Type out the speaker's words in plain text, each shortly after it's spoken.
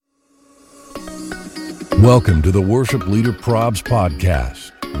Welcome to the Worship Leader Probs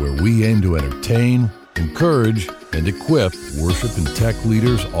podcast, where we aim to entertain, encourage, and equip worship and tech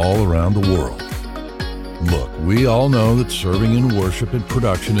leaders all around the world. Look, we all know that serving in worship and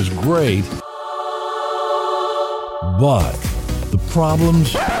production is great, but the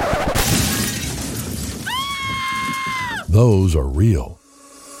problems, those are real.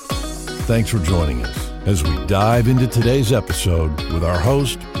 Thanks for joining us as we dive into today's episode with our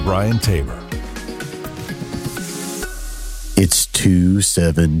host, Brian Tabor. It's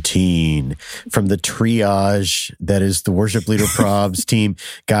 2:17 from the triage that is the Worship Leader Probs team.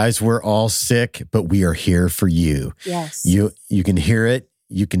 Guys, we're all sick, but we are here for you. Yes. You can hear it.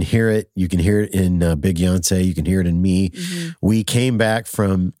 You can hear it. You can hear it in Big Yonsei. You can hear it in me. Mm-hmm. We came back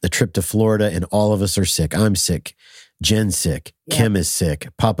from a trip to Florida, and all of us are sick. I'm sick. Jen's sick. Yep. Kim is sick.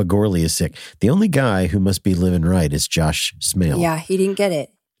 Papa Gorley is sick. The only guy who must be living right is Josh Smale. Yeah, he didn't get it.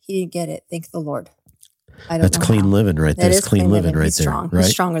 Thank the Lord. That's clean living right there. That's clean living right there. Strong. Right?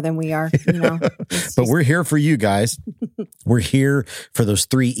 He's stronger than we are. You know? But we're here for you guys. We're here for those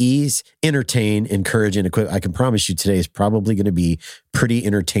 3 E's: entertain, encourage, and equip. I can promise you today is probably going to be pretty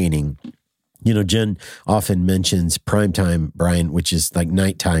entertaining. You know, Jen often mentions primetime, Brian, which is like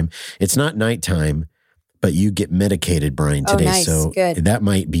nighttime. It's not nighttime, but you get medicated, Brian, today. Oh, nice. So good. That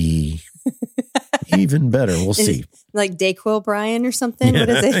might be even better. We'll see. Like Dayquil, Brian, or something? What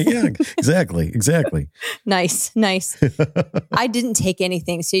is it? Yeah, exactly. Nice. I didn't take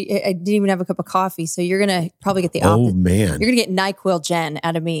anything, so I didn't even have a cup of coffee. So you're going to probably get the opposite. Oh, man. You're going to get NyQuil Jen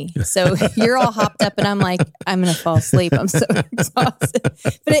out of me. So you're all hopped up, and I'm like, I'm going to fall asleep. I'm so exhausted.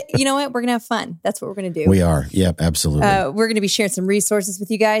 But you know what? We're going to have fun. That's what we're going to do. We are. Yep, absolutely. We're going to be sharing some resources with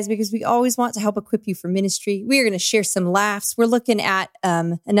you guys because we always want to help equip you for ministry. We are going to share some laughs. We're looking at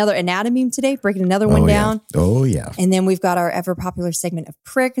another anatomy today, breaking another one down. Oh, yeah. And then we've got our ever popular segment of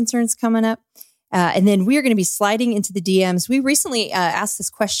prayer concerns coming up. And then we are going to be sliding into the DMs. We recently asked this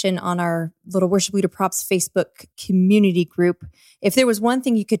question on our little Worship Leader Props Facebook community group. If there was one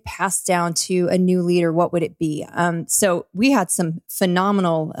thing you could pass down to a new leader, what would it be? So we had some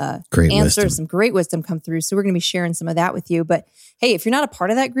phenomenal great answers, wisdom. some great wisdom come through. So we're going to be sharing some of that with you. But hey, if you're not a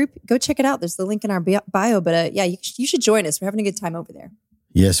part of that group, go check it out. There's the link in our bio. But yeah, you should join us. We're having a good time over there.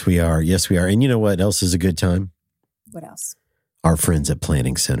 Yes, we are. And you know what else is a good time? What else? Our friends at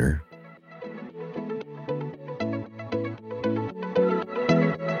Planning Center.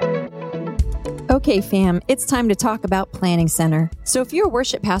 Okay, fam, it's time to talk about Planning Center. So if you're a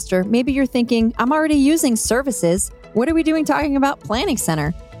worship pastor, maybe you're thinking, I'm already using services. What are we doing talking about Planning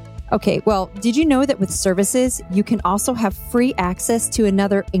Center? Okay, well, did you know that with services, you can also have free access to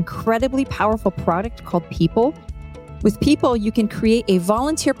another incredibly powerful product called People? With People, you can create a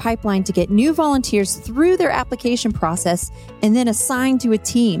volunteer pipeline to get new volunteers through their application process and then assign to a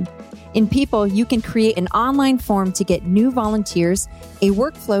team. In People, you can create an online form to get new volunteers, a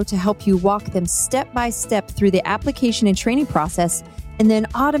workflow to help you walk them step by step through the application and training process, and then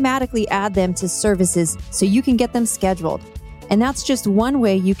automatically add them to services so you can get them scheduled. And that's just one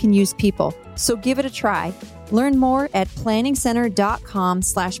way you can use People. So give it a try. Learn more at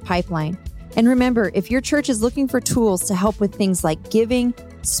planningcenter.com/pipeline. And remember, if your church is looking for tools to help with things like giving,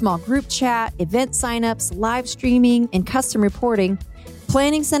 small group chat, event signups, live streaming, and custom reporting,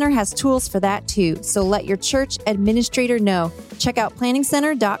 Planning Center has tools for that too. So let your church administrator know. Check out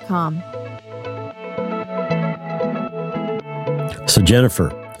planningcenter.com. So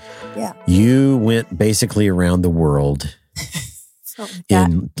Jennifer, you went basically around the world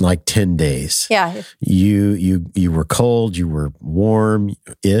in like 10 days. Yeah. You were cold, you were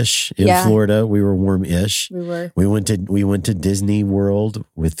warm-ish in Florida. We were warm-ish. We were. We went to Disney World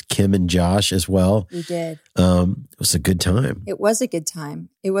with Kim and Josh as well. We did. It was a good time. It was a good time.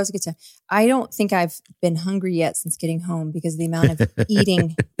 I don't think I've been hungry yet since getting home because of the amount of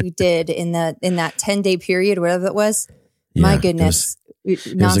eating we did in that 10-day period, whatever it was. Yeah, My goodness.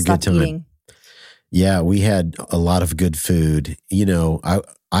 It was a good time. Eating. Yeah, we had a lot of good food. You know,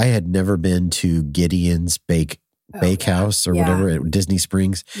 I had never been to Gideon's Bakehouse or whatever at Disney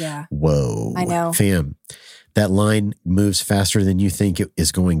Springs. Yeah. Whoa. I know. Fam, that line moves faster than you think it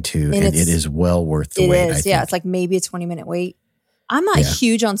is going to, and it is well worth the wait. It is, yeah. It's like maybe a 20-minute wait. I'm not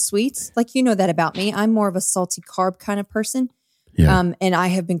huge on sweets. Like, you know that about me. I'm more of a salty carb kind of person. Yeah. And I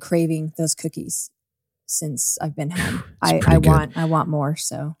have been craving those cookies since I've been home. I want more.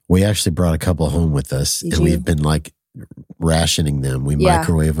 So we actually brought a couple home with us, and we've been like rationing them. We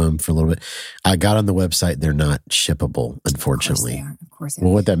microwave them for a little bit. I got on the website; they're not shippable, unfortunately. Of course they aren't.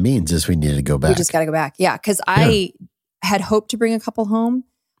 Well, what that means is we need to go back. We just got to go back. Yeah, because I had hoped to bring a couple home.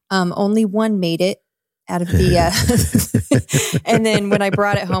 Only one made it, out of the, and then when I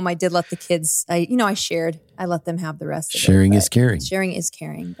brought it home, I did let the kids, I shared, I let them have the rest of Sharing it. is caring. Sharing is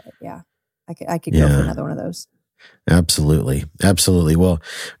caring. But yeah, I could go for another one of those. Absolutely. Absolutely. Well,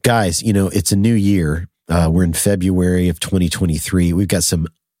 guys, it's a new year. We're in February of 2023. We've got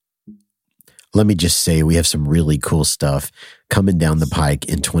let me just say, we have some really cool stuff coming down the pike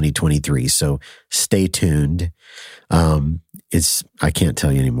in 2023. So stay tuned. I can't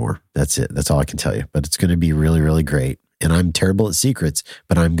tell you anymore. That's it. That's all I can tell you. But it's going to be really, really great. And I'm terrible at secrets,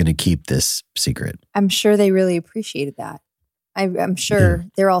 but I'm going to keep this secret. I'm sure they really appreciated that. I'm sure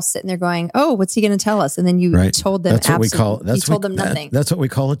they're all sitting there going, "Oh, what's he going to tell us?" And then you told them. That's what we call. You told them nothing. That's what we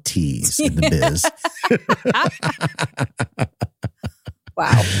call a tease in the biz.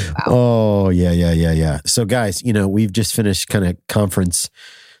 Wow. Oh, yeah. So guys, we've just finished kind of conference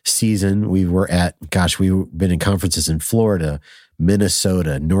season. We've been in conferences in Florida,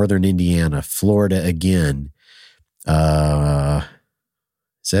 Minnesota, Northern Indiana, Florida again. Is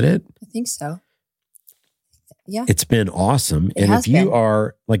that it? I think so. Yeah. It's been awesome. And if you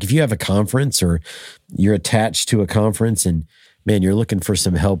have a conference or you're attached to a conference and man, you're looking for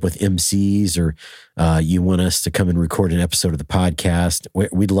some help with MCs or you want us to come and record an episode of the podcast,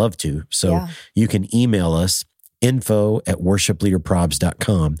 we'd love to. So you can email us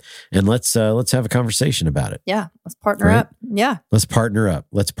info@worshipleaderprobs.com and let's have a conversation about it. Yeah. Let's partner up. Yeah. Let's partner up.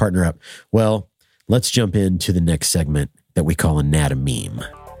 Well, let's jump into the next segment that we call Anatomeme.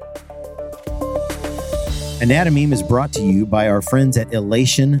 Anatomeme is brought to you by our friends at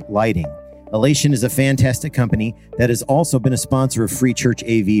Elation Lighting. Elation is a fantastic company that has also been a sponsor of Free Church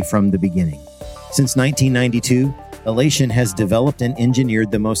AV from the beginning. Since 1992, Elation has developed and engineered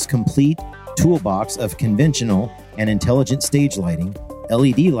the most complete toolbox of conventional and intelligent stage lighting,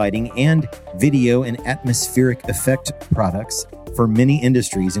 LED lighting, and video and atmospheric effect products for many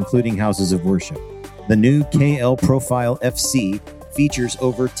industries, including houses of worship. The new KL Profile FC features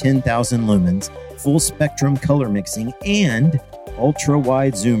over 10,000 lumens, full spectrum color mixing, and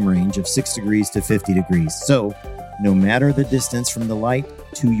ultra-wide zoom range of 6 degrees to 50 degrees. So, no matter the distance from the light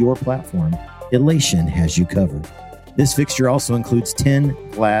to your platform, Elation has you covered. This fixture also includes 10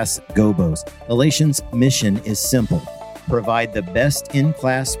 glass gobos. Elation's mission is simple: provide the best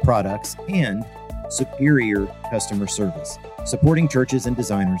in-class products and superior customer service, supporting churches and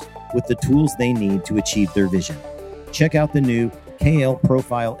designers with the tools they need to achieve their vision. Check out the new KL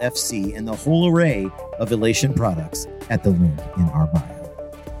Profile FC and the whole array of Elation products at the link in our bio.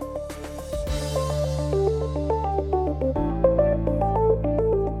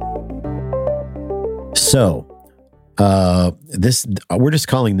 So, we're just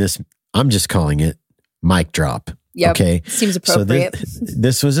calling this, I'm just calling it mic drop. Yep. Okay. Seems appropriate. So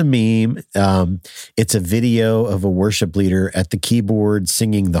this was a meme. It's a video of a worship leader at the keyboard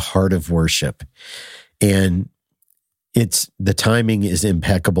singing the heart of worship. And the timing is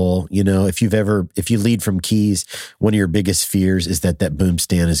impeccable. If you lead from keys, one of your biggest fears is that boom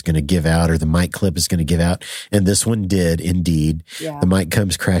stand is going to give out or the mic clip is going to give out. And this one did indeed. Yeah. The mic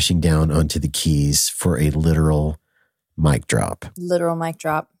comes crashing down onto the keys for a literal mic drop. Literal mic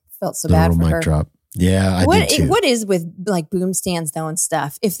drop. Felt so bad for her. Literal mic drop. Yeah, I did too. What is with like boom stands though and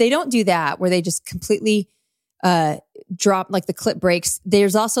stuff? If they don't do that, where they just completely drop, like the clip breaks.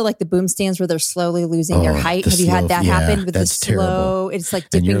 There's also like the boom stands where they're slowly losing their height. Have you had that happen with the slow? Terrible. It's like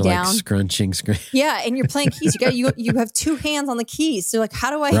dipping and you're down, like scrunching. Yeah, and you're playing keys. You have two hands on the keys. So like,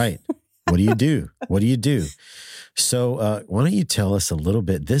 how do I? Right. What do you do? So why don't you tell us a little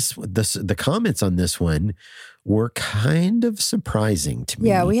bit? The comments on this one were kind of surprising to me.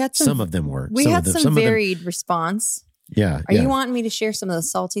 Yeah, we had some of them were. We had some varied response. Yeah. Are you wanting me to share some of the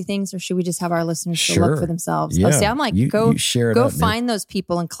salty things, or should we just have our listeners to look for themselves? Yeah. Oh, see, I'm like, go find those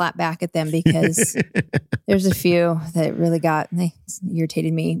people and clap back at them, because there's a few that really they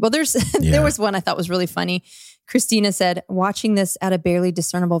irritated me. Well, there was one I thought was really funny. Christina said, watching this at a barely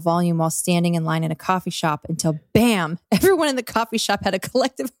discernible volume while standing in line in a coffee shop until bam, everyone in the coffee shop had a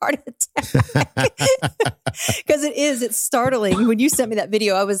collective heart attack. Because it's startling. When you sent me that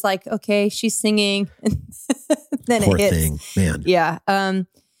video, I was like, okay, she's singing. Then Poor it hits. thing, man. Yeah. I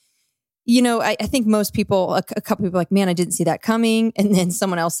think most people, a couple people like, man, I didn't see that coming. And then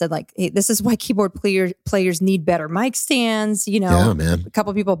someone else said like, hey, this is why keyboard players need better mic stands. Yeah, man. A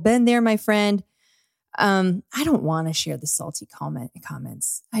couple people been there, my friend. I don't want to share the salty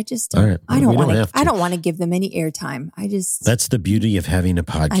comments. I just don't. Right. I don't want to give them any airtime. That's the beauty of having a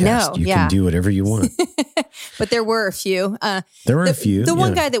podcast. I know, you can do whatever you want. But there were a few. The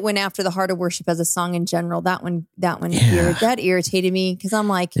one guy that went after the heart of worship as a song in general, that one that irritated me, because I'm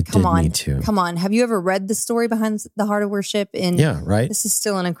like, come on. Have you ever read the story behind the heart of worship? And yeah, right. This is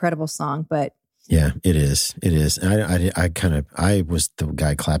still an incredible song, but Yeah, it is. It is. I was the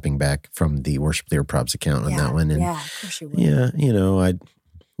guy clapping back from the Worship Leader Probs account on that one. And of course you would.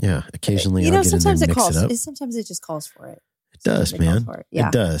 Occasionally I'll get sometimes in there and mix calls. it up. Sometimes it just calls for it. It does, man.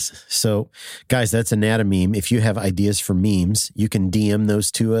 It does. So, guys, that's Anatomeme. If you have ideas for memes, you can DM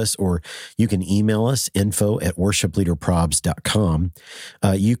those to us, or you can email us, info@worshipleaderprobs.com.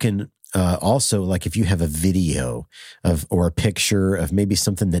 You can also, like, if you have a video or a picture of maybe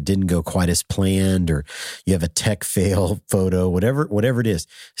something that didn't go quite as planned, or you have a tech fail photo, whatever it is,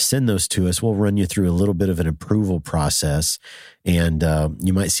 send those to us. We'll run you through a little bit of an approval process, and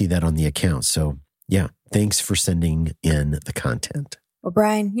you might see that on the account. So, yeah, thanks for sending in the content. Well,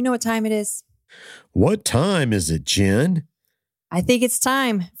 Brian, you know what time it is? What time is it, Jen? I think it's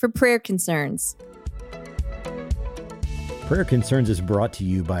time for Prayer Concerns. Prayer Concerns is brought to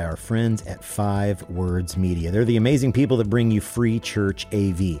you by our friends at 5 Words Media. They're the amazing people that bring you free church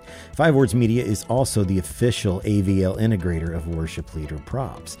AV. 5 Words Media is also the official AVL integrator of Worship Leader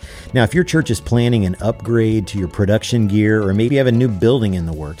Probs. Now, if your church is planning an upgrade to your production gear, or maybe you have a new building in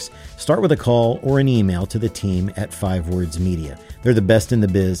the works, start with a call or an email to the team at 5 Words Media. They're the best in the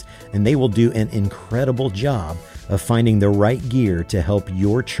biz, and they will do an incredible job of finding the right gear to help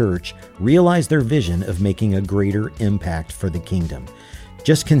your church realize their vision of making a greater impact for the kingdom.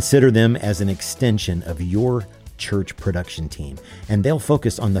 Just consider them as an extension of your church production team, and they'll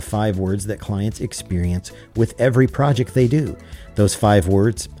focus on the 5 words that clients experience with every project they do. Those 5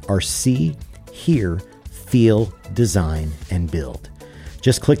 words are see, hear, feel, design, and build.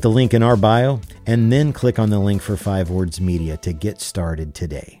 Just click the link in our bio, and then click on the link for 5 Words Media to get started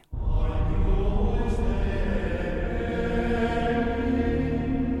today.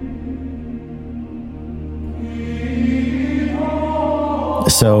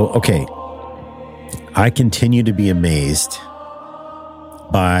 So, okay, I continue to be amazed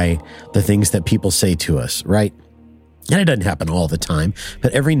by the things that people say to us, right? And it doesn't happen all the time,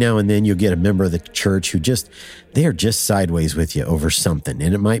 but every now and then you'll get a member of the church who they are just sideways with you over something.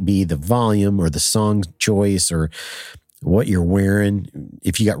 And it might be the volume or the song choice or what you're wearing.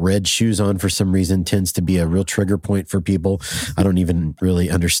 If you got red shoes on for some reason, tends to be a real trigger point for people. I don't even really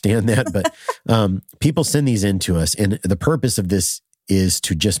understand that, but people send these in to us. And the purpose of this is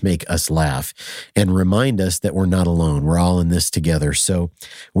to just make us laugh and remind us that we're not alone. We're all in this together. So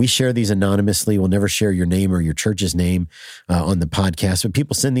we share these anonymously. We'll never share your name or your church's name on the podcast, but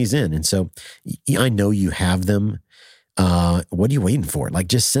people send these in. And so I know you have them. What are you waiting for? Like,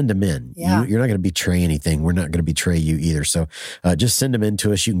 just send them in. Yeah. You're not going to betray anything. We're not going to betray you either. So just send them in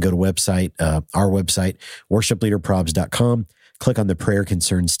to us. You can go to our website, worshipleaderprobs.com, click on the Prayer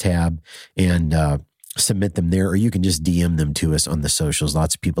Concerns tab, and submit them there, or you can just DM them to us on the socials.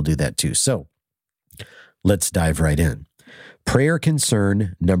 Lots of people do that too. So let's dive right in. Prayer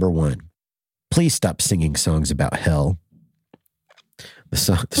concern number 1. Please stop singing songs about hell. The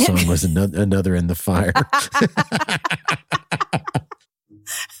song was another in the fire.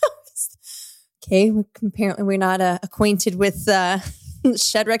 Okay, apparently we're not acquainted with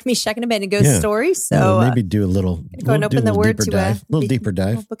Shadrach, Meshach, and Abednego story. So maybe do a little. Go and open the word to a little deeper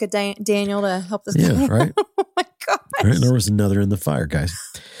dive. Book of Daniel to help us. Yeah, right. Oh my gosh! Right, there was another in the fire, guys.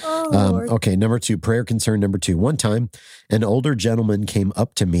 Lord. Okay, number 2, prayer concern number 2. One time, an older gentleman came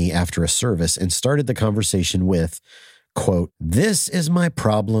up to me after a service and started the conversation with, quote, "This is my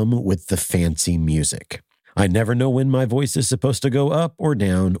problem with the fancy music. I never know when my voice is supposed to go up or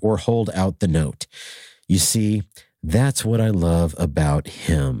down or hold out the note. You see, that's what I love about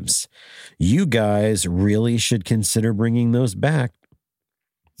hymns. You guys really should consider bringing those back."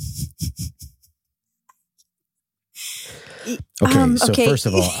 Okay, first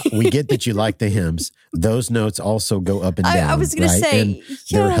of all, we get that you like the hymns. Those notes also go up and down. I was going to say, and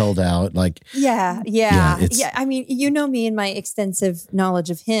they're held out. Like, yeah. I mean, you know me and my extensive knowledge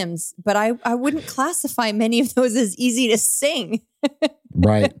of hymns, but I wouldn't classify many of those as easy to sing.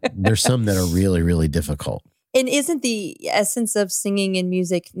 Right. There's some that are really, really difficult. And isn't the essence of singing in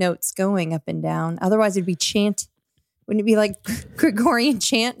music notes going up and down? Otherwise, it'd be chant. Wouldn't it be like Gregorian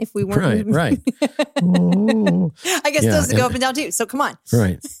chant if we weren't? Right. Oh. I guess those go up and down too. So come on.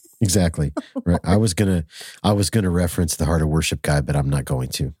 Right. Exactly. Right. I was gonna reference the Heart of Worship guide, but I'm not going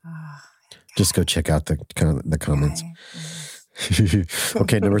to. Just go check out the comments.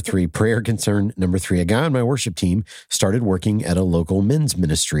 Okay, number 3, prayer concern number 3. A guy on my worship team started working at a local men's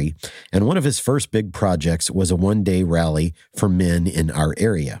ministry, and one of his first big projects was a one-day rally for men in our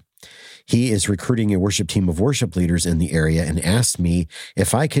area. He is recruiting a worship team of worship leaders in the area and asked me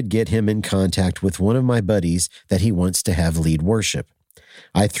if I could get him in contact with one of my buddies that he wants to have lead worship.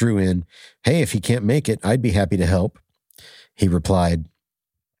 I threw in, "Hey, if he can't make it, I'd be happy to help." He replied,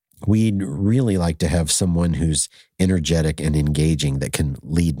 we'd really like to have someone who's energetic and engaging that can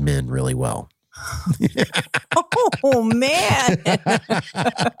lead men really well. Oh man.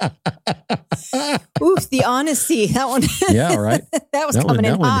 Oof, the honesty. That one. Yeah, right. That was coming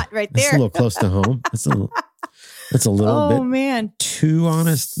in hot right there. That's a little close to home. That's a little bit man. too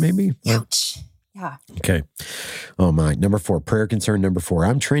honest, maybe. Ouch. Yeah. Okay. Oh my. Number 4, prayer concern number 4.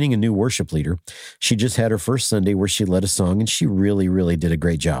 I'm training a new worship leader. She just had her first Sunday where she led a song and she really, really did a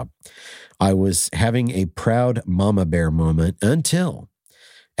great job. I was having a proud mama bear moment until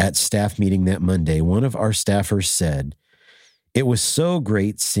at staff meeting that Monday, one of our staffers said, "It was so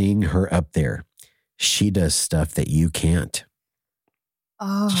great seeing her up there. She does stuff that you can't."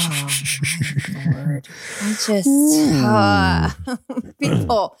 Oh, my Lord. I just,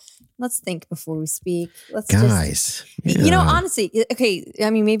 people, let's think before we speak. Guys. Honestly, okay, I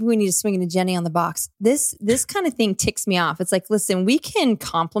mean, maybe we need to swing into Jenny on the box. This kind of thing ticks me off. It's like, listen, we can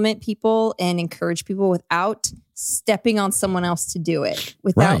compliment people and encourage people without stepping on someone else to do it.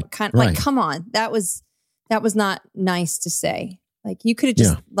 Without like, come on, that was not nice to say. Like, you could have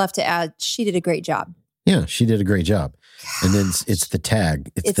just left to add, she did a great job. Yeah, she did a great job. And then it's the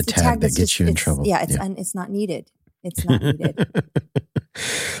tag. It's the tag that gets you in trouble. Yeah, it's not needed. It's not needed.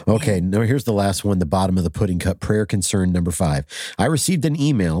 Okay, now here's the last one, the bottom of the pudding cup, prayer concern number 5. I received an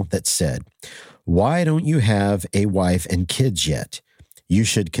email that said, "Why don't you have a wife and kids yet? You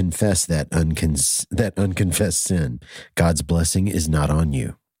should confess that unconfessed sin. God's blessing is not on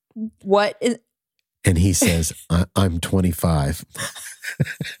you." What is... And he says, I'm 25.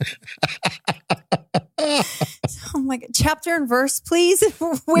 Oh my God. Chapter and verse, please.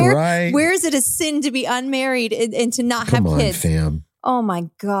 Where is it a sin to be unmarried and to not have kids? Come on, fam. Oh my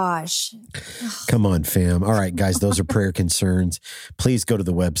gosh. Come on, fam. All right, guys, those are prayer concerns. Please go to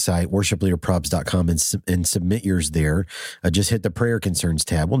the website, worshipleaderprobs.com, and submit yours there. Just hit the prayer concerns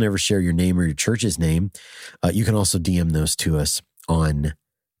tab. We'll never share your name or your church's name. You can also DM those to us on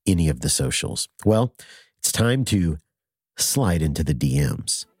any of the socials. Well, it's time to slide into the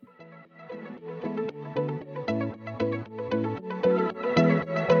DMs.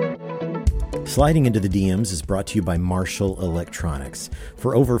 Sliding into the DMs is brought to you by Marshall Electronics.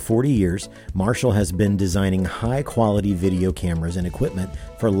 For over 40 years, Marshall has been designing high-quality video cameras and equipment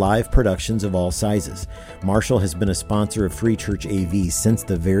for live productions of all sizes. Marshall has been a sponsor of Free Church AV since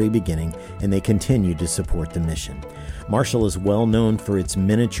the very beginning, and they continue to support the mission. Marshall is well known for its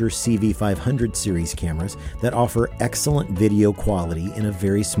miniature CV500 series cameras that offer excellent video quality in a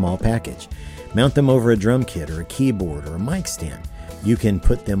very small package. Mount them over a drum kit or a keyboard or a mic stand. You can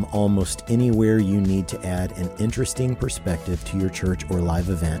put them almost anywhere you need to add an interesting perspective to your church or live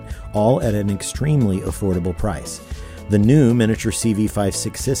event, all at an extremely affordable price. The new miniature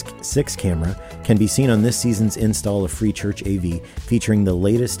CV566 camera can be seen on this season's install of Free Church AV, featuring the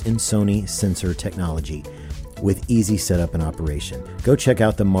latest in Sony sensor technology with easy setup and operation. Go check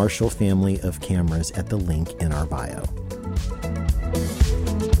out the Marshall family of cameras at the link in our bio.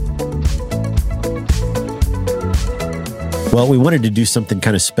 Well, we wanted to do something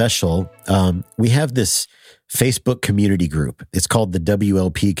kind of special. We have this Facebook community group. It's called the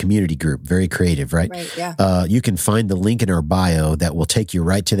WLP community group. Very creative, right? Right, yeah. You can find the link in our bio that will take you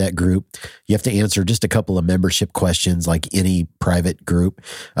right to that group. You have to answer just a couple of membership questions like any private group.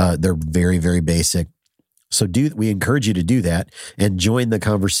 They're very, very basic. So we encourage you to do that and join the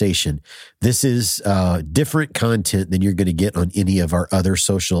conversation. This is different content than you're going to get on any of our other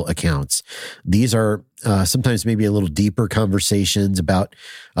social accounts. These are sometimes maybe a little deeper conversations about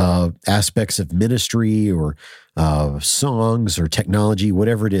aspects of ministry or songs or technology,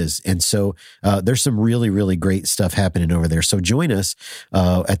 whatever it is. And so there's some really, really great stuff happening over there. So join us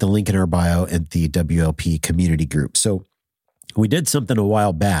at the link in our bio at the WLP community group. So we did something a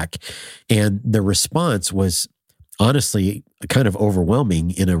while back, and the response was honestly kind of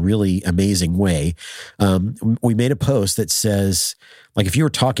overwhelming in a really amazing way. We made a post that says, like, if you were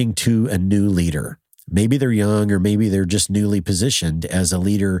talking to a new leader, maybe they're young or maybe they're just newly positioned as a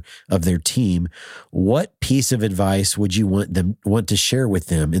leader of their team, what piece of advice would you want to share with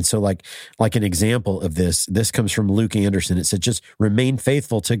them? And so like an example of this comes from Luke Anderson. It said, just remain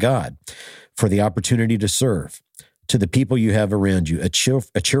faithful to God for the opportunity to serve. To the people you have around you, a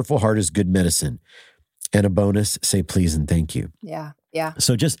cheerful heart is good medicine. And a bonus, say please and thank you. Yeah, yeah.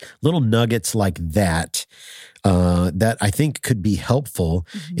 So just little nuggets like that, that I think could be helpful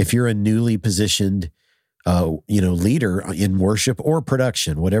if you're a newly positioned, leader in worship or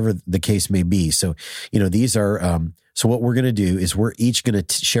production, whatever the case may be. So, these are, so what we're going to do is we're each going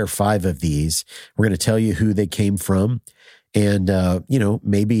to share 5 of these. We're going to tell you who they came from and,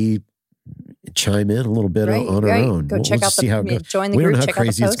 maybe chime in a little bit Right, on our own. Go check out see how it goes. join the We don't group, know how check out the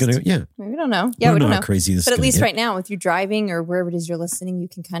crazy it's going to. post. Yeah, We don't know. Yeah, we don't know how crazy this. But is at least gonna right now, if you're driving or wherever it is you're listening, you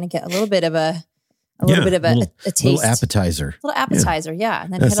can kind of get a little bit of a taste. little appetizer. Little appetizer, yeah.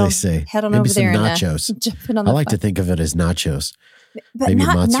 And then As they say, head on maybe over some there nachos. and jump in on I the like to fun. think of it as nachos. But maybe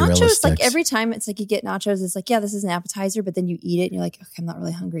mozzarella nachos, like sticks. every time it's like you get nachos, it's like, yeah, this is an appetizer, but then you eat it and you're like, okay, I'm not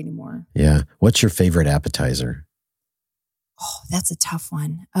really hungry anymore. Yeah. What's your favorite appetizer? Oh, that's a tough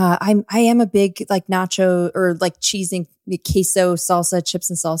one. I am a big like nacho or like cheese and queso salsa, chips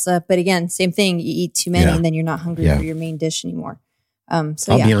and salsa. But again, same thing. You eat too many and then you're not hungry for your main dish anymore. I'll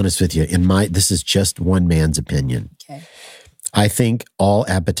be honest with you. This is just one man's opinion. Okay. I think all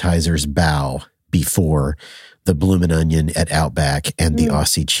appetizers bow before the Bloomin' Onion at Outback and the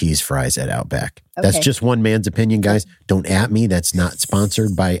Aussie cheese fries at Outback. Okay. That's just one man's opinion, guys. Don't at me. That's not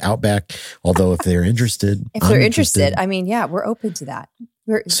sponsored by Outback. Although if they're interested, I'm interested, I mean, yeah, we're open to that.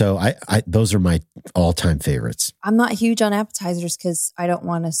 So I those are my all-time favorites. I'm not huge on appetizers because I don't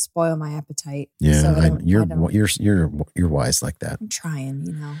want to spoil my appetite. Yeah, so you're wise like that. I'm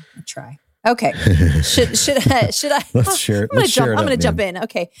trying, I try. Okay. Should I? Let's share it. I'm going to jump in.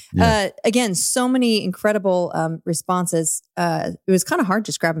 Okay. Yeah. Again, so many incredible responses. It was kind of hard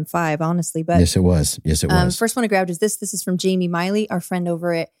just grabbing 5, honestly. But yes, it was. First one I grabbed is this. This is from Jamie Miley, our friend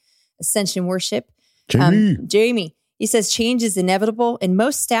over at Ascension Worship. Jamie. He says, change is inevitable. In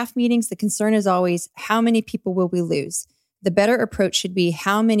most staff meetings, the concern is always, how many people will we lose? The better approach should be,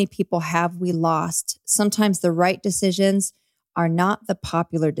 how many people have we lost? Sometimes the right decisions are not the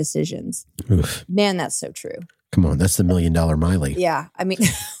popular decisions. Oof. Man, that's so true. Come on, that's the $1 Million Miley. Yeah. I mean,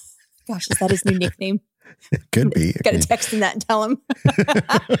 gosh, is that his new nickname? It could be. Got to text him that and tell him.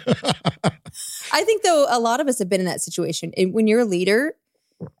 I think, though, a lot of us have been in that situation. And when you're a leader,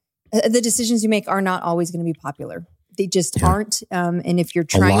 the decisions you make are not always going to be popular. They just aren't. And if you're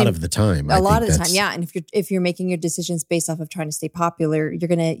trying, a lot of the time, yeah. And if you're making your decisions based off of trying to stay popular, you're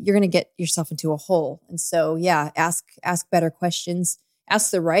gonna get yourself into a hole. And so, yeah, ask better questions,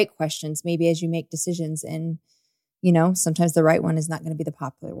 ask the right questions, maybe as you make decisions. And sometimes the right one is not going to be the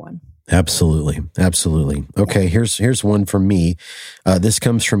popular one. Absolutely. Okay, here's one from me. This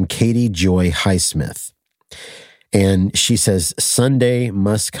comes from Katie Joy Highsmith. And she says, Sunday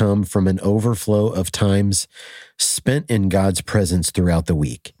must come from an overflow of times spent in God's presence throughout the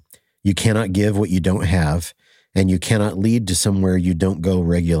week. You cannot give what you don't have, and you cannot lead to somewhere you don't go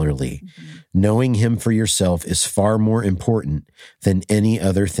regularly. Mm-hmm. Knowing Him for yourself is far more important than any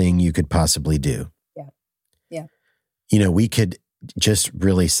other thing you could possibly do. Yeah. We could just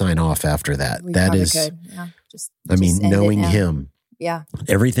really sign off after that. That is, could. Yeah. Knowing Him. Yeah.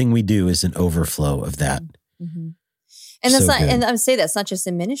 Everything we do is an overflow of that. Mm-hmm. And that's and I would say that's not just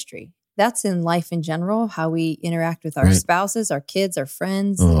in ministry. That's in life in general, how we interact with our spouses, our kids, our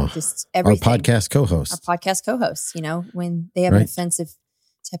friends, just everything. Our podcast co-hosts. When they have an offensive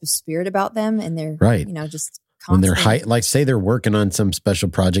type of spirit about them and they're, just constantly. When they're hide they're working on some special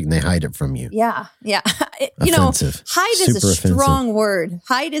project and they hide it from you. Yeah. Yeah. Offensive. Hide is a strong word.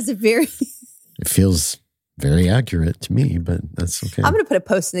 Hide is a very... It feels very accurate to me, but that's okay. I'm going to put a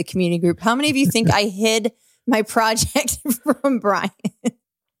post in the community group. How many of you think I hid my project from Brian?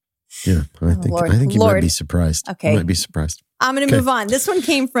 Yeah, I think you might be surprised. Okay. You might be surprised. I'm going to move on. This one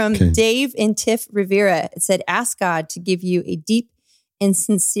came from Dave and Tiff Rivera. It said, ask God to give you a deep and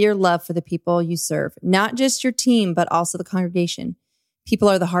sincere love for the people you serve, not just your team, but also the congregation. People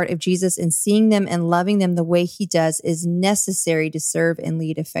are the heart of Jesus, and seeing them and loving them the way He does is necessary to serve and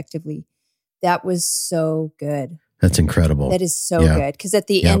lead effectively. That was so good. That's incredible. That is so good. Because at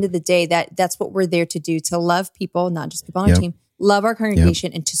the end of the day, that's what we're there to do, to love people, not just people on our team, love our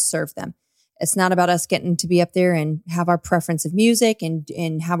congregation and to serve them. It's not about us getting to be up there and have our preference of music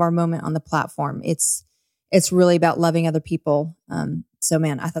and have our moment on the platform. It's really about loving other people. So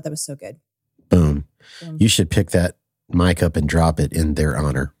man, I thought that was so good. Boom. You should pick that mic up and drop it in their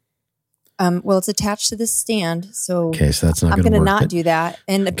honor. Well, it's attached to this stand, so that's not I'm going to work. Not do that.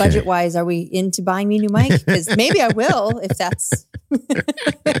 And budget wise, are we into buying me a new mic? Because maybe I will if that's.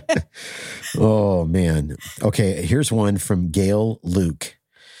 Oh man. Okay, here's one from Gail Luke.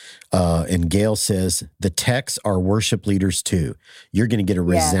 And Gail says, the techs are worship leaders too. You're going to get a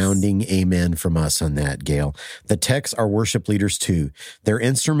resounding amen from us on that, Gail. The techs are worship leaders too. Their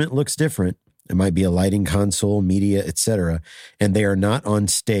instrument looks different. It might be a lighting console, media, etc. And they are not on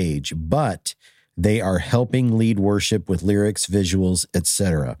stage, but they are helping lead worship with lyrics, visuals,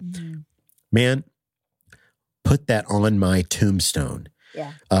 etc. Mm-hmm. Man, put that on my tombstone.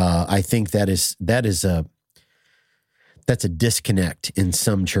 Yeah. I think that is that's a disconnect in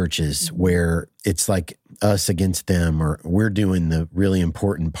some churches where it's like us against them, or we're doing the really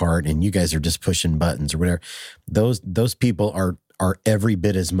important part and you guys are just pushing buttons or whatever. Those people are every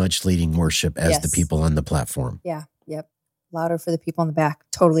bit as much leading worship as the people on the platform. Yeah. Yep. Louder for the people in the back.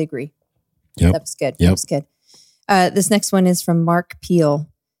 Totally agree. Yep. That was good. That was good. This next one is from Mark Peel.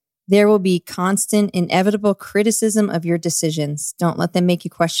 There will be constant, inevitable criticism of your decisions. Don't let them make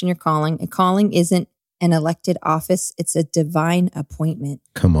you question your calling. A calling isn't an elected office. It's a divine appointment.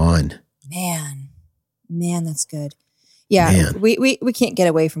 Come on. Man, that's good. Yeah, we can't get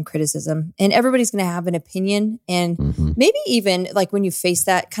away from criticism, and everybody's going to have an opinion, and maybe even like when you face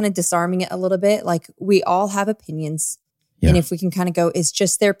that, kind of disarming it a little bit. Like, we all have opinions, and if we can kind of go, it's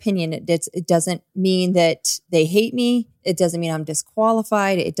just their opinion. It doesn't mean that they hate me. It doesn't mean I'm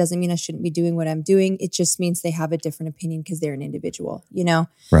disqualified. It doesn't mean I shouldn't be doing what I'm doing. It just means they have a different opinion because they're an individual, you know?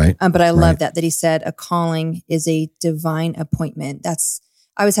 Right. But I love that he said a calling is a divine appointment.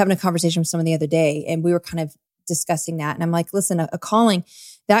 I was having a conversation with someone the other day, and we were kind of discussing that. And I'm like, listen, a calling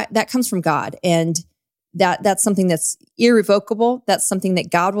that comes from God, and that's something that's irrevocable. That's something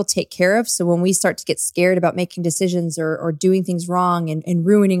that God will take care of. So when we start to get scared about making decisions or doing things wrong and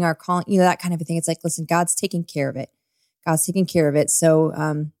ruining our calling, you know, that kind of a thing, it's like, listen, God's taking care of it. God's taking care of it. So,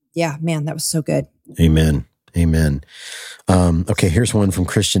 man, that was so good. Amen. Okay, here's one from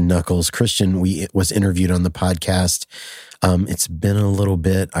Christian Knuckles. Christian, was interviewed on the podcast. It's been a little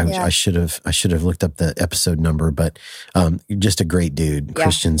bit. I should have looked up the episode number, but just a great dude. Yeah.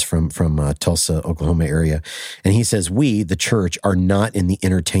 Christian's from Tulsa, Oklahoma area, and he says, "We, the church, are not in the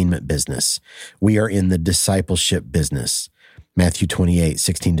entertainment business. We are in the discipleship business." Matthew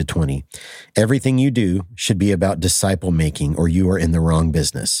 28:16-20. Everything you do should be about disciple making, or you are in the wrong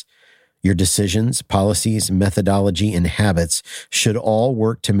business. Your decisions, policies, methodology, and habits should all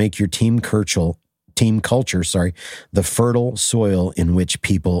work to make your team culture, the fertile soil in which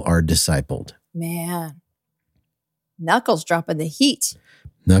people are discipled. Man, Knuckles dropping the heat.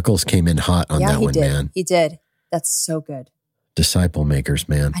 Knuckles came in hot on that one, man. He did. That's so good. Disciple makers,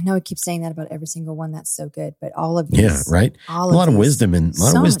 man. I know I keep saying that about every single one. That's so good. But all of these. Yeah, right? A lot of wisdom in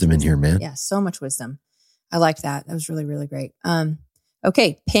here, man. Yeah, so much wisdom. I like that. That was really, really great.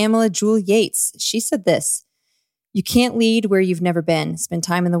 Okay, Pamela Jewel Yates. She said this: you can't lead where you've never been. Spend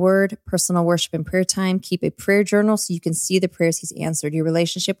time in the Word, personal worship and prayer time. Keep a prayer journal so you can see the prayers He's answered. Your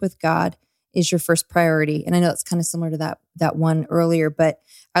relationship with God is your first priority. And I know it's kind of similar to that one earlier, but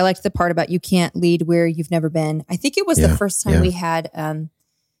I liked the part about you can't lead where you've never been. I think it was the first time we had,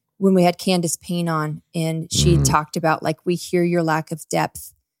 when we had Candace Payne on, and she talked about, like, we hear your lack of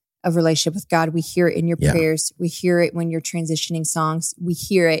depth of relationship with God. We hear it in your prayers. We hear it when you're transitioning songs. We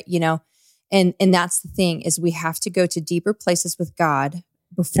hear it, you know, and that's the thing, is we have to go to deeper places with God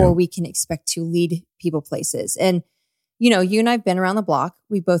before we can expect to lead people places. And, you know, you and I've been around the block.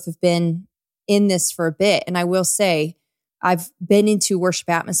 We both have been in this for a bit. And I will say, I've been into worship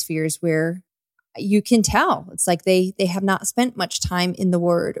atmospheres where you can tell it's like they have not spent much time in the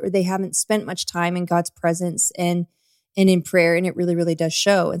Word, or they haven't spent much time in God's presence and in prayer. And it really, really does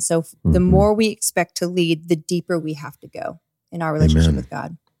show. And so the more we expect to lead, the deeper we have to go in our relationship with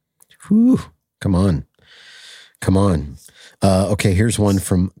God. Whew. Come on. Okay, here's one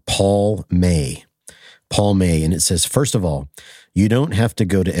from Paul May. And it says, first of all, you don't have to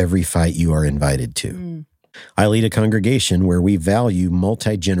go to every fight you are invited to. I lead a congregation where we value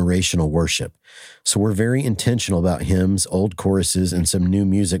multi-generational worship. So we're very intentional about hymns, old choruses, and some new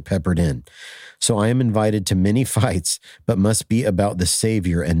music peppered in. So I am invited to many fights, but must be about the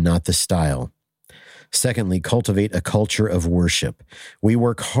Savior and not the style. Secondly, cultivate a culture of worship. We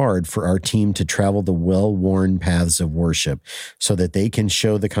work hard for our team to travel the well-worn paths of worship so that they can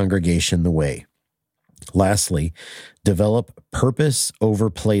show the congregation the way. Lastly, develop purpose over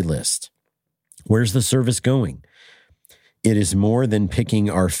playlist. Where's the service going? It is more than picking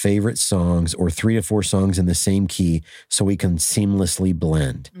our favorite songs or 3 to 4 songs in the same key so we can seamlessly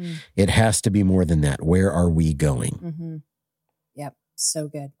blend. It has to be more than that. Where are we going? Yep. So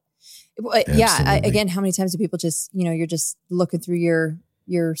good. Again, how many times do people just, you know, you're just looking through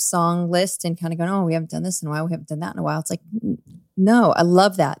your song list and kind of going, oh, we haven't done this in a while. We haven't done that in a while. It's like, no, I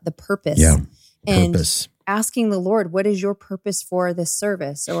love that. The purpose. Yeah. And purpose. Asking the Lord, what is your purpose for this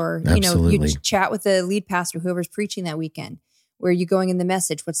service? Or, you know, you chat with the lead pastor, whoever's preaching that weekend. Where are you going in the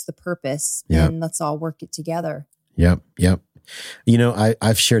message? What's the purpose? And let's all work it together. Yep. You know,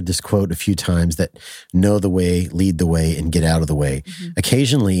 I've shared this quote a few times, that know the way, lead the way, and get out of the way.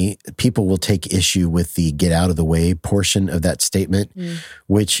 Occasionally, people will take issue with the get out of the way portion of that statement,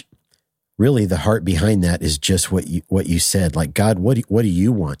 which really the heart behind that is just what you said. Like, God, what do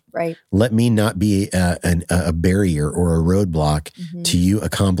you want? Right. Let me not be a barrier or a roadblock to you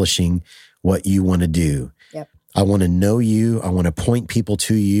accomplishing what you want to do. Yep. I want to know you. I want to point people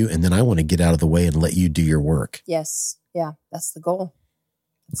to you, and then I want to get out of the way and let you do your work. Yes. Yeah. That's the goal.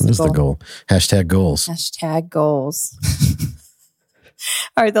 What is the goal? Hashtag goals. Hashtag goals.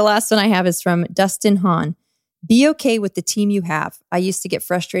 All right. The last one I have is from Dustin Hahn. Be okay with the team you have. I used to get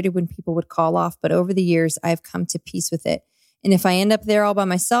frustrated when people would call off, but over the years, I've come to peace with it. And if I end up there all by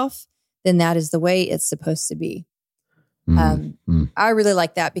myself, then that is the way it's supposed to be. I really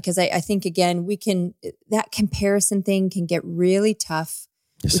like that because I think, again, that comparison thing can get really tough.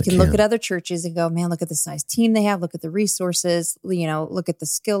 Yes, we can look at other churches and go, man, look at the size team they have. Look at the resources, look at the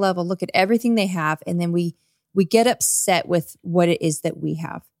skill level, look at everything they have. And then we get upset with what it is that we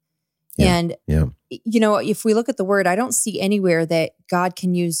have. Yeah, and, if we look at the word, I don't see anywhere that God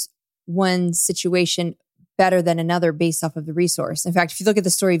can use one situation better than another based off of the resource. In fact, if you look at the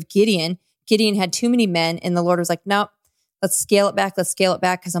story of Gideon had too many men and the Lord was like, no, let's scale it back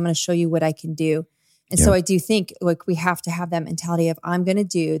because I'm going to show you what I can do. And so I do think like we have to have that mentality of I'm going to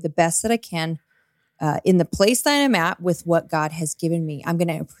do the best that I can in the place that I'm at with what God has given me. I'm going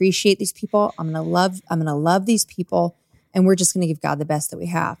to appreciate these people. I'm going to love these people. And we're just going to give God the best that we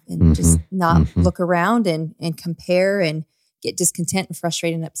have and just not look around and compare and get discontent and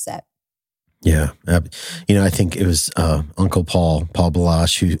frustrated and upset. Yeah. I think it was Uncle Paul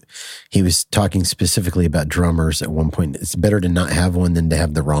Balash, who he was talking specifically about drummers at one point. It's better to not have one than to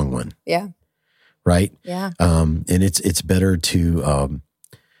have the wrong one. Yeah. Right? Yeah. And it's better to,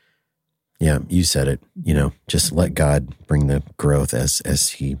 you said it, just let God bring the growth as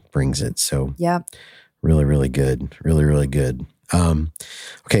he brings it. So yeah. Really, really good. Really, really good.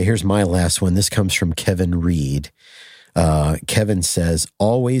 Okay, here's my last one. This comes from Kevin Reed. Kevin says,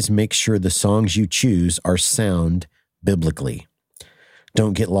 always make sure the songs you choose are sound biblically.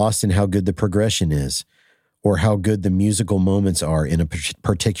 Don't get lost in how good the progression is or how good the musical moments are in a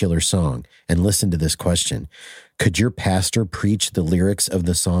particular song. And listen to this question. Could your pastor preach the lyrics of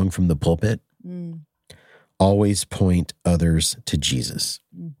the song from the pulpit? Always point others to Jesus.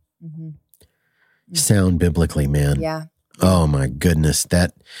 Sound biblically, man. Yeah. Oh my goodness.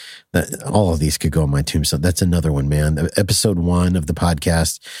 That all of these could go on my tombstone. That's another one, man. Episode 1 of the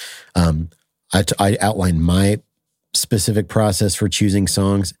podcast. I outlined my specific process for choosing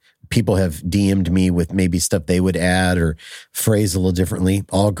songs. People have DM'd me with maybe stuff they would add or phrase a little differently.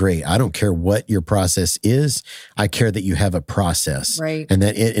 All great. I don't care what your process is. I care that you have a process, right, and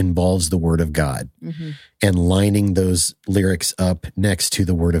that it involves the Word of God and lining those lyrics up next to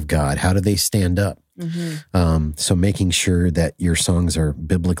the Word of God. How do they stand up? So making sure that your songs are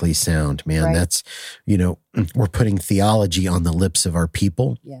biblically sound, man, right. That's, we're putting theology on the lips of our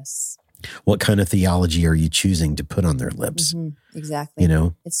people. Yes. What kind of theology are you choosing to put on their lips? Exactly.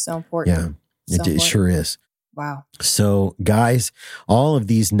 It's so important. Yeah, it sure is. Wow. So guys, all of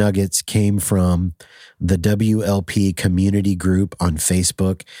these nuggets came from the WLP community group on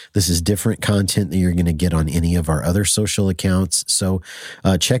Facebook. This is different content than you're going to get on any of our other social accounts. So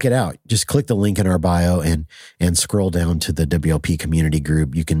check it out. Just click the link in our bio and scroll down to the WLP community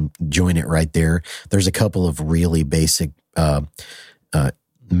group. You can join it right there. There's a couple of really basic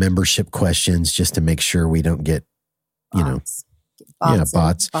membership questions just to make sure we don't get, bots.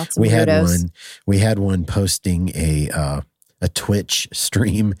 Bots. We had one posting a Twitch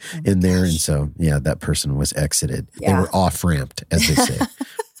stream in there. And so, that person was exited. Yeah. They were off-ramped, as they say.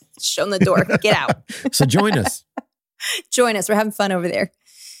 Shown the door. Get out. So join us. Join us. We're having fun over there.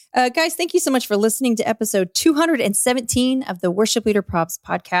 Guys, thank you so much for listening to episode 217 of the Worship Leader Probs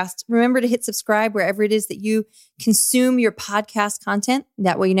podcast. Remember to hit subscribe wherever it is that you consume your podcast content.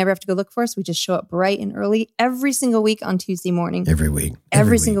 That way you never have to go look for us. We just show up bright and early every single week on Tuesday morning. Every week.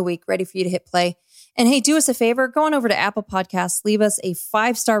 Every single week, ready for you to hit play. And hey, do us a favor, go on over to Apple Podcasts, leave us a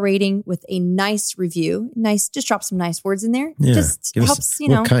 5-star rating with a nice review. Just drop some nice words in there. Yeah. Just helps,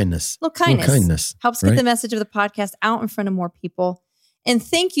 little kindness. Little kindness. Helps get the message of the podcast out in front of more people. And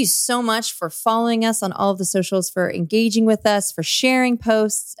thank you so much for following us on all of the socials, for engaging with us, for sharing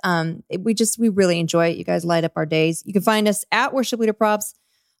posts. We really enjoy it. You guys light up our days. You can find us at Worship Leader Probs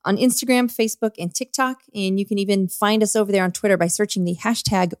on Instagram, Facebook, and TikTok. And you can even find us over there on Twitter by searching the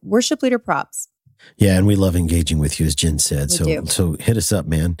hashtag Worship Leader Probs. Yeah, and we love engaging with you, as Jen said. We So hit us up,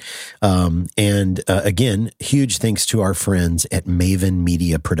 man. Again, huge thanks to our friends at Maven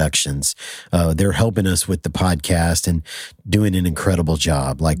Media Productions. They're helping us with the podcast and doing an incredible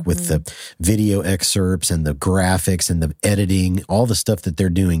job, like with the video excerpts and the graphics and the editing, all the stuff that they're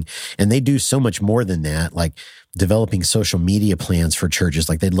doing. And they do so much more than that. Like developing social media plans for churches.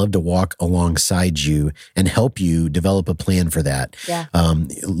 Like they'd love to walk alongside you and help you develop a plan for that. Yeah.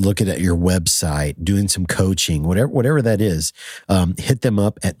 Look at your website, doing some coaching, whatever that is. Hit them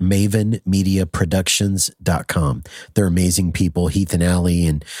up at mavenmediaproductions.com. They're amazing people, Heath and Allie,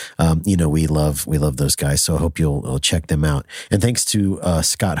 and we love those guys. So I hope you'll check them out. And thanks to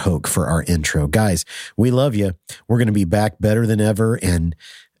Scott Hoke for our intro. Guys, we love you. We're going to be back better than ever and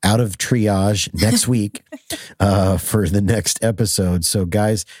out of triage next week for the next episode. So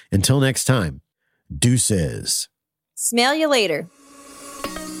guys, until next time, deuces. Smell you later.